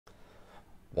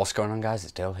What's going on, guys?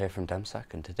 It's Dale here from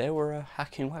DemmSec, and today we're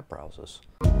hacking web browsers.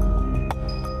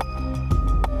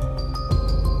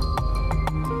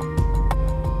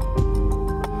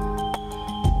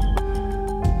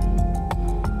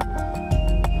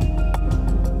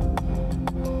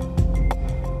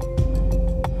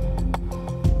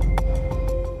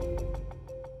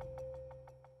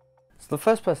 So the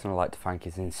first person I'd like to thank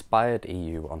is Inspired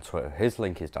EU on Twitter. His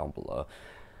link is down below.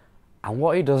 And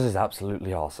what he does is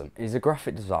absolutely awesome. He's a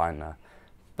graphic designer,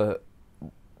 but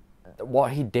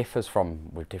what he differs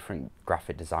from with different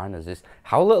graphic designers is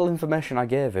how little information I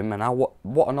gave him and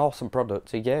what an awesome product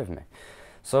he gave me.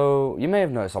 So you may have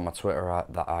noticed on my Twitter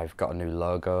that I've got a new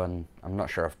logo, and I'm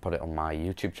not sure I've put it on my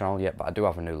YouTube channel yet, but I do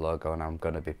have a new logo and I'm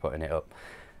going to be putting it up.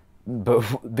 But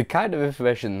the kind of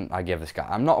information I gave this guy,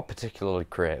 I'm not a particularly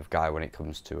creative guy when it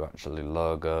comes to actually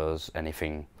logos,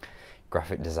 anything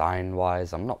graphic design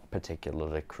wise. I'm not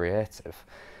particularly creative.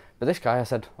 But this guy, I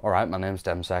said, alright, my name's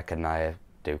DemmSec and I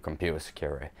do computer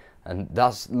security. And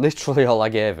that's literally all I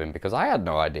gave him, because I had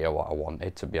no idea what I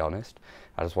wanted, to be honest.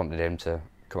 I just wanted him to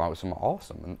come out with something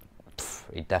awesome, and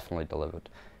he definitely delivered.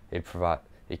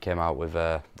 He came out with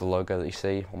the logo that you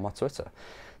see on my Twitter.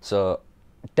 So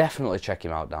definitely check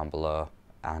him out down below,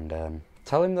 and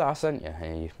tell him that I sent you.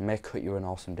 He may cut you an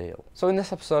awesome deal. So in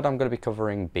this episode I'm going to be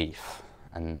covering beef.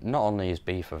 And not only is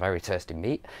beef a very tasty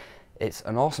meat, it's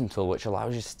an awesome tool which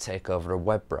allows you to take over a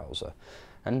web browser.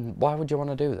 And why would you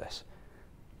want to do this?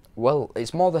 Well,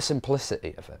 it's more the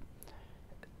simplicity of it.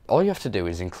 All you have to do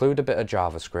is include a bit of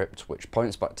JavaScript which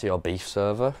points back to your beef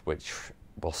server, which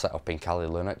we'll set up in Kali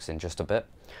Linux in just a bit.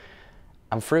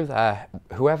 And through there,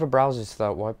 whoever browses to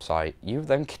that website, you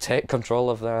then take control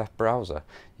of their browser.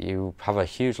 You have a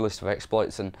huge list of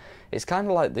exploits, and it's kind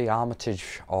of like the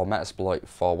Armitage or Metasploit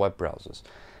for web browsers.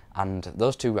 And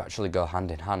those two actually go hand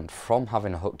in hand. From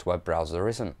having a hooked web browser, there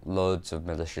isn't loads of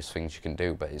malicious things you can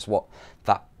do, but it's what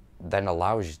that then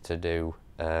allows you to do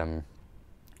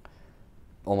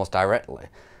almost directly.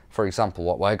 For example,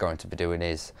 what we're going to be doing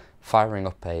is firing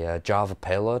up a Java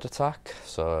payload attack.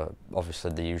 So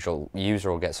obviously the usual user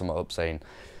will get something up saying,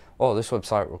 oh, this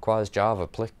website requires Java,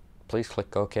 please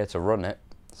click OK to run it.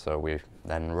 So we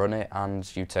then run it,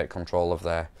 and you take control of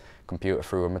their computer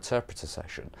through a Meterpreter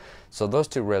session. So those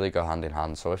two really go hand in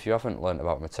hand. So if you haven't learned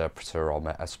about Meterpreter or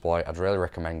Metasploit, I'd really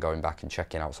recommend going back and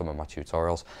checking out some of my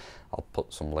tutorials. I'll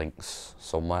put some links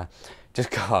somewhere. Just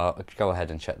go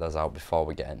ahead and check those out before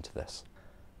we get into this.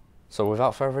 So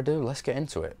without further ado, let's get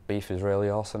into it. Beef is really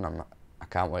awesome, and I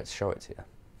can't wait to show it to you.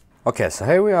 Okay, so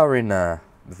here we are in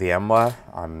VMware.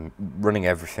 I'm running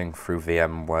everything through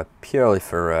VMware purely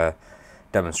for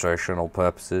demonstrational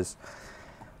purposes.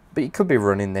 But you could be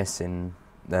running this in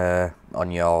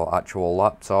on your actual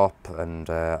laptop, and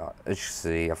as you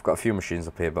see, I've got a few machines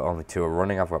up here, but only two are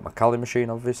running. I've got my Kali machine,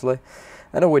 obviously,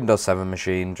 and a Windows 7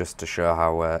 machine, just to show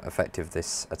how effective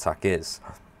this attack is.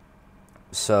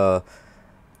 So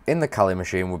in the Kali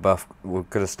machine, we're going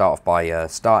to start off by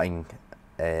starting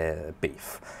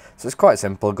beef. So it's quite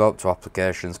simple. Go up to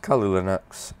Applications, Kali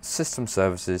Linux, System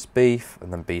Services, Beef,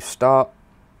 and then Beef Start.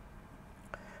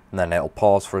 And then it'll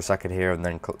pause for a second here, and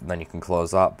then you can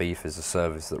close that. Beef is a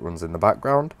service that runs in the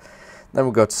background. Then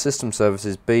we'll go to System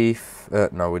Services, Beef.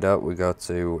 No, we don't. We go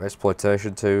to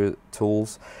Exploitation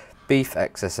Tools, Beef,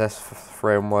 XSS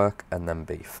Framework, and then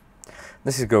Beef.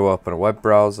 This is going to open a web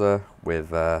browser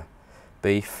with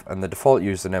Beef, and the default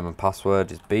username and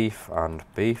password is Beef and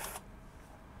Beef.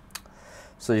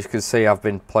 So you can see I've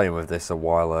been playing with this a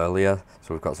while earlier,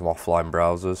 so we've got some offline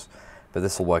browsers, but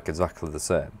this will work exactly the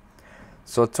same.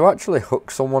 So to actually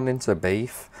hook someone into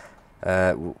Beef,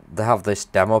 they have this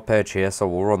demo page here, so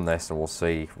we'll run this and we'll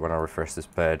see when I refresh this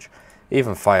page.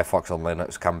 Even Firefox on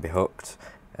Linux can be hooked.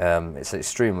 It's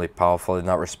extremely powerful in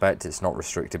that respect. It's not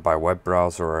restricted by web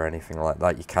browser or anything like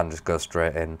that. You can just go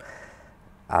straight in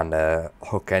and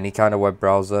hook any kind of web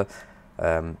browser.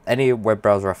 Any web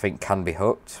browser, I think, can be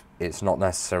hooked. It's not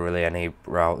necessarily any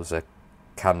browser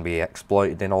can be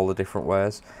exploited in all the different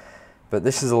ways. But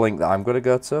this is a link that I'm going to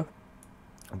go to.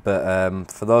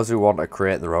 But for those who want to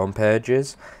create their own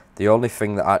pages, the only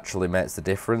thing that actually makes the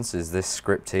difference is this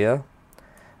script here.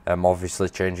 Obviously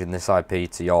changing this IP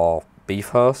to your Beef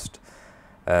host.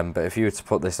 But if you were to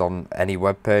put this on any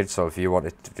web page, so if you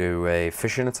wanted to do a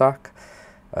phishing attack,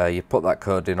 you put that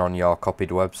code in on your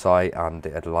copied website, and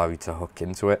it'd allow you to hook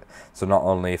into it. So not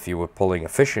only if you were pulling a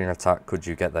phishing attack could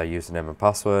you get their username and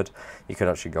password, you could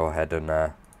actually go ahead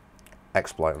and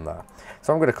exploit them there.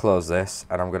 So I'm going to close this,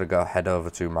 and I'm going to go head over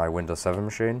to my Windows 7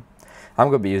 machine. I'm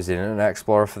going to be using Internet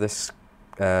Explorer for this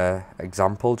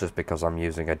example, just because I'm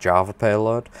using a Java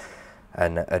payload.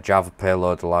 and a Java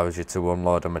payload allows you to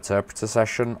unload a Meterpreter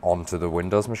session onto the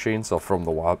Windows machine. So from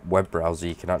the web browser,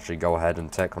 you can actually go ahead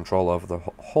and take control over the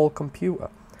whole computer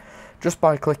just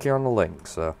by clicking on the link.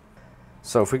 So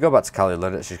if we go back to Kali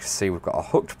Linux, you can see we've got a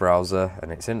hooked browser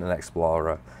and it's Internet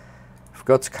Explorer. If we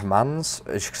go to commands,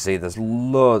 as you can see, there's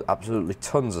absolutely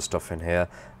tons of stuff in here,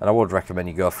 and I would recommend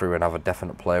you go through and have a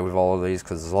definite play with all of these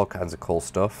because there's all kinds of cool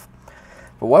stuff.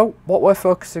 But what we're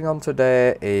focusing on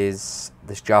today is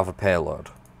this Java payload.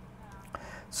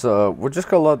 So we're just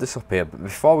going to load this up here, but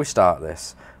before we start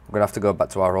this, we're going to have to go back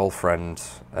to our old friend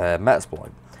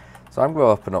Metasploit. So I'm going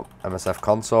to open up MSF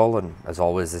console, and as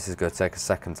always this is going to take a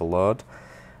second to load.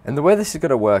 And the way this is going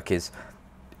to work is,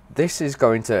 this is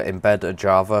going to embed a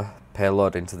Java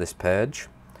payload into this page,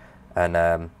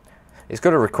 and it's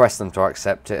going to request them to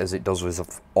accept it as it does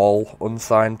with all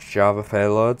unsigned Java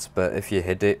payloads. But if you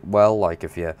hid it well, like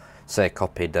if you say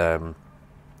copied a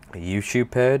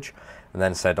YouTube page and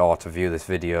then said, oh, to view this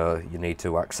video you need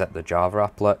to accept the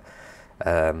Java applet,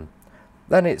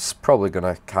 then it's probably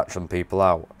going to catch some people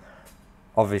out.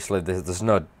 Obviously there's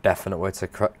no definite way to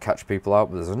catch people out,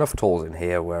 but there's enough tools in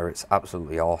here where it's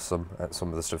absolutely awesome at some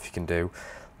of the stuff you can do,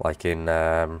 like in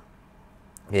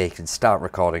yeah, you can start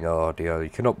recording audio, you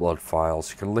can upload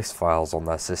files, you can list files on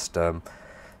their system,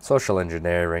 social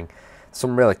engineering,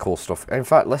 some really cool stuff. In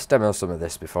fact, let's demo some of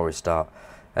this before we start.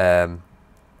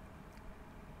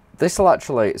 This will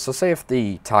actually, so say if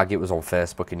the target was on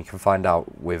Facebook, and you can find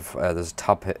out with, there's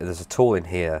a tool in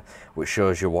here which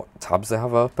shows you what tabs they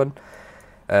have open.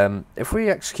 If we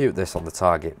execute this on the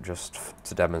target, just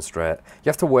to demonstrate, you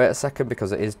have to wait a second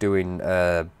because it is doing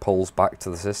pulls back to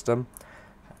the system.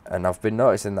 And I've been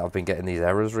noticing that I've been getting these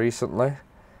errors recently.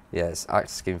 Yeah, it's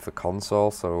asking for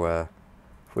console, so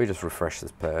if we just refresh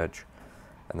this page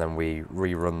and then we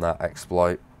rerun that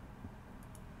exploit.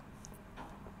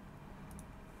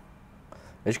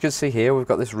 As you can see here, we've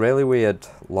got this really weird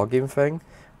login thing,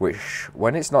 which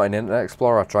when it's not in Internet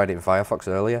Explorer, I tried it in Firefox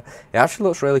earlier, it actually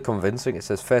looks really convincing. It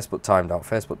says Facebook timed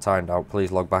out,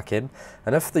 please log back in.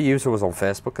 And if the user was on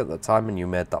Facebook at the time and you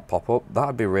made that pop up, that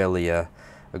would be really a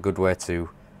good way to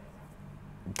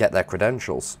get their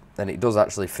credentials. And it does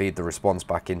actually feed the response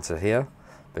back into here,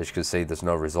 but as you can see there's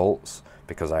no results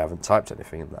because I haven't typed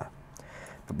anything in there.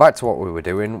 But back to what we were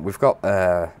doing, we've got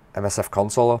MSF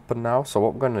console open now, so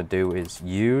what we're going to do is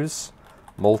use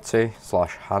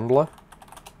multi/handler,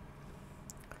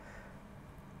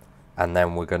 and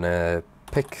then we're going to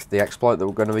pick the exploit that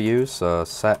we're going to use, so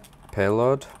set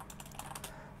payload,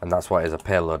 and that's why it is, a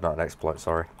payload, not an exploit,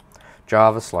 sorry.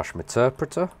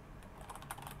 Java/Meterpreter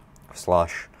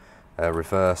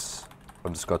 /reverse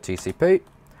 _TCP,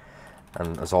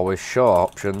 and as always show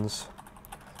options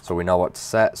so we know what to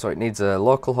set. So it needs a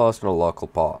local host and a local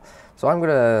port, so I'm going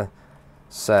to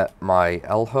set my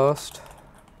L host,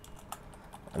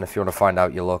 and if you want to find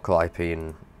out your local IP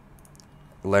in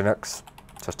Linux,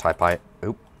 just type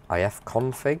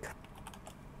ifconfig,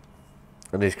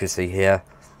 and as you can see here,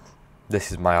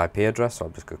 this is my IP address, so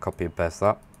I'm just going to copy and paste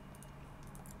that.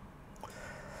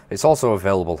 It's also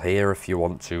available here if you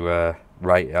want to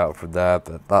write it out from there,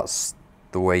 but that's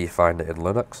the way you find it in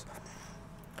Linux.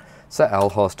 Set L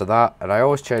host to that, and I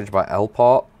always change my L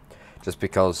port just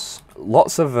because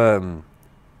lots of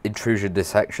intrusion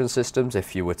detection systems,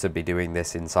 if you were to be doing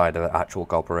this inside of an actual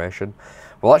corporation,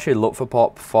 will actually look for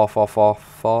port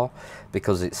 4444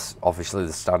 because it's obviously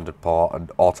the standard port and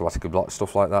automatically block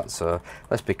stuff like that. So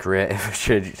let's be creative and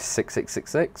change it to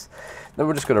 6666. Then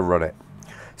we're just going to run it.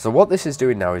 So what this is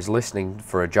doing now is listening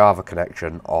for a Java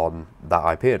connection on that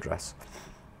IP address.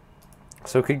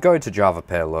 So we can go into Java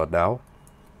payload now,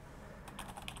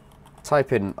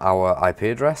 type in our IP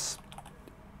address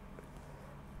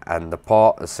and the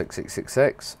port is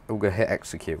 6666, and we're going to hit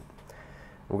execute.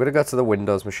 We're going to go to the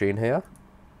Windows machine here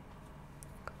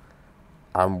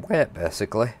and wait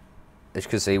basically. As you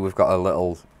can see, we've got a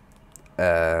little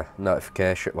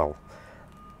notification, well,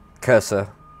 cursor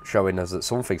showing us that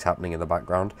something's happening in the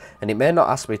background, and it may not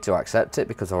ask me to accept it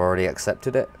because I've already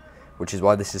accepted it, which is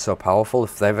why this is so powerful.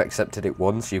 If they've accepted it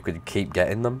once, you could keep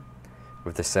getting them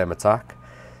with the same attack.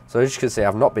 So as you can see,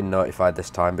 I've not been notified this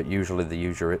time, but usually the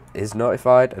user is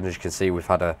notified, and as you can see, we've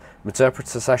had a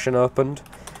Meterpreter session opened.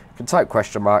 You can type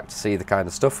question mark to see the kind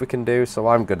of stuff we can do, so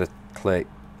I'm going to click,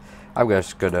 I'm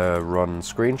just going to run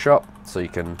screenshot, so you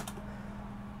can,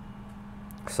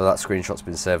 so that screenshot's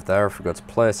been saved there. If we go to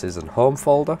places and home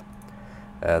folder,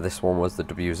 this one was the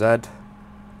WZ,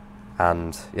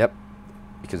 and yep,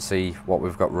 you can see what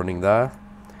we've got running there.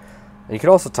 And you can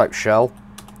also type shell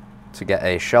to get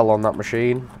a shell on that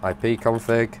machine, IP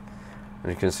config,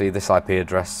 and you can see this IP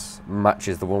address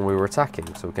matches the one we were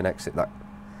attacking, so we can exit that.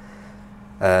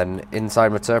 And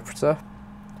inside Interpreter,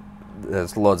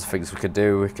 there's loads of things we can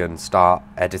do. We can start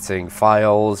editing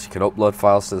files, you can upload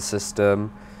files to the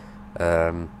system.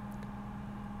 Yeah,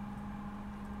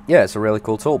 it's a really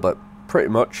cool tool, but pretty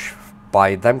much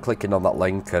by them clicking on that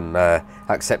link and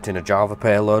accepting a Java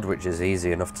payload, which is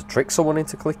easy enough to trick someone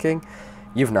into clicking,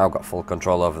 you've now got full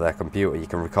control over their computer. You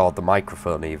can record the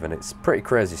microphone even. It's pretty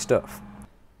crazy stuff.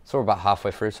 So we're about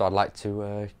halfway through, so I'd like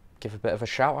to give a bit of a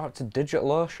shout out to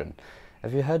DigitalOcean.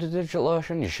 Have you heard of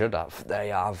DigitalOcean? You should have.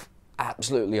 They are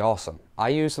absolutely awesome. I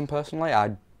use them personally.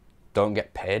 I don't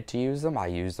get paid to use them. I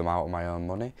use them out of my own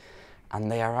money.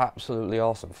 And they are absolutely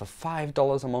awesome. For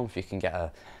 $5 a month, you can get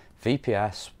a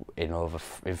VPS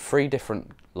in 3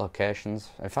 different locations.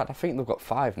 In fact, I think they've got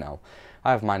 5 now.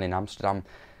 I have mine in Amsterdam.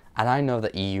 And I know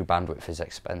that EU bandwidth is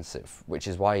expensive, which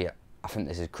is why I think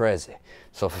this is crazy.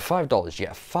 So for $5, you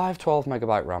get a 512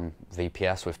 megabyte RAM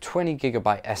VPS with 20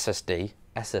 gigabyte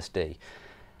SSD,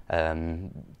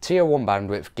 tier 1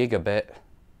 bandwidth, gigabit,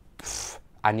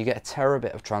 and you get a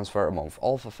terabit of transfer a month,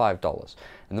 all for $5.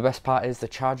 And the best part is they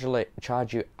charge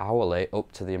you hourly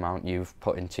up to the amount you've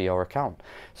put into your account.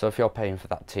 So if you're paying for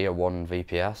that tier 1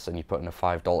 VPS and you put in a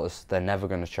 $5, they're never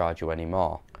going to charge you any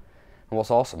more. And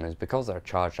what's awesome is because they're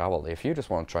charged hourly, if you just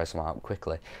want to try something out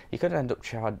quickly, you could end up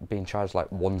being charged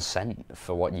like 1 cent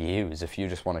for what you use if you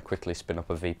just want to quickly spin up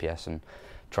a VPS and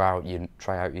try out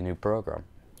your new program.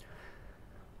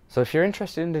 So if you're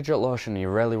interested in DigitalOcean and you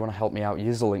really want to help me out,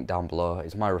 use the link down below.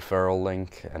 It's my referral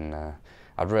link, and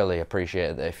I'd really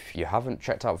appreciate it if you haven't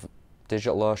checked out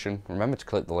DigitalOcean, remember to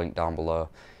click the link down below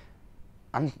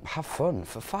and have fun.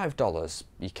 For $5,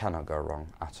 you cannot go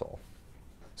wrong at all.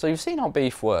 So you've seen how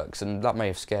beef works, and that may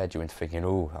have scared you into thinking,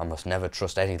 oh, I must never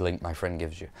trust any link my friend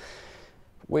gives you.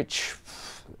 Which,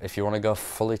 if you want to go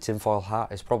fully tinfoil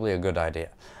hat, is probably a good idea.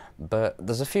 But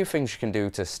there's a few things you can do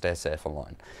to stay safe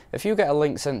online. If you get a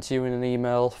link sent to you in an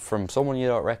email from someone you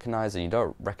don't recognise and you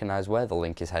don't recognise where the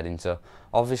link is heading to,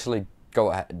 obviously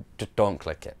go ahead, just don't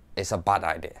click it. It's a bad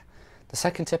idea. The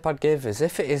second tip I'd give is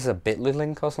if it is a bit.ly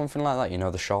link or something like that, you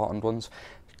know, the shortened ones,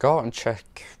 go out and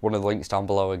check one of the links down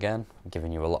below again. I'm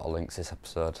giving you a lot of links this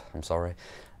episode, I'm sorry.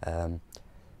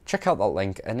 Check out that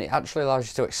link, and it actually allows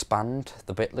you to expand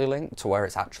the bit.ly link to where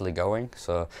it's actually going.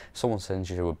 So if someone sends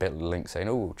you a bit.ly link saying,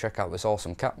 oh, check out this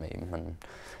awesome cat meme, and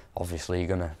obviously you're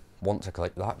going to want to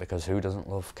click that because who doesn't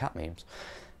love cat memes?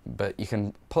 But you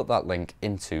can put that link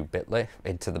into bit.ly,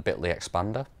 into the bit.ly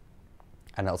expander,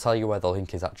 and it'll tell you where the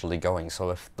link is actually going. So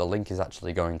if the link is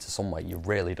actually going to somewhere you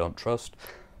really don't trust,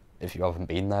 if you haven't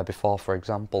been there before, for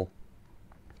example,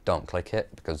 don't click it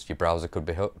because your browser could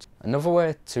be hooked. Another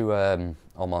way to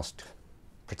almost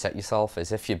protect yourself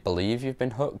is if you believe you've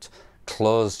been hooked,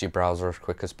 close your browser as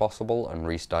quick as possible and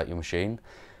restart your machine,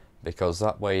 because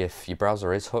that way if your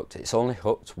browser is hooked, it's only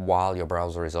hooked while your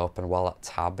browser is open, while that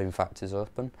tab in fact is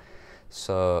open.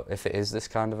 So if it is this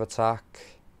kind of attack,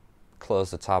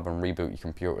 close the tab and reboot your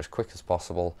computer as quick as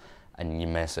possible and you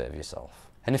may save yourself.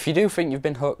 And if you do think you've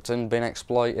been hooked and been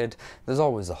exploited, there's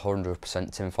always a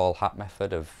 100% tinfoil hat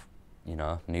method of, you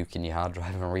know, nuking your hard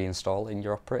drive and reinstalling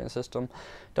your operating system.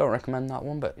 Don't recommend that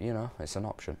one, but, you know, it's an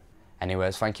option.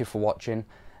 Anyways, thank you for watching.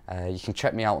 You can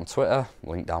check me out on Twitter,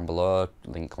 link down below,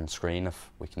 link on screen if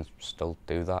we can still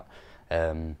do that.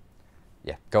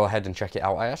 Yeah, go ahead and check it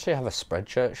out. I actually have a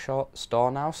Spreadshirt store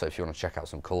now, so if you want to check out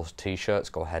some cool t-shirts,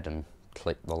 go ahead and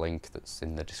click the link that's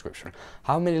in the description.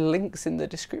 How many links in the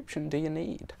description do you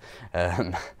need?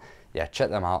 Yeah, check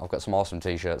them out. I've got some awesome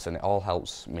t-shirts and it all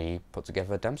helps me put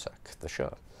together DemmSec, the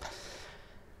show.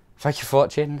 Thank you for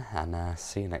watching, and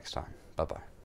see you next time. Bye bye.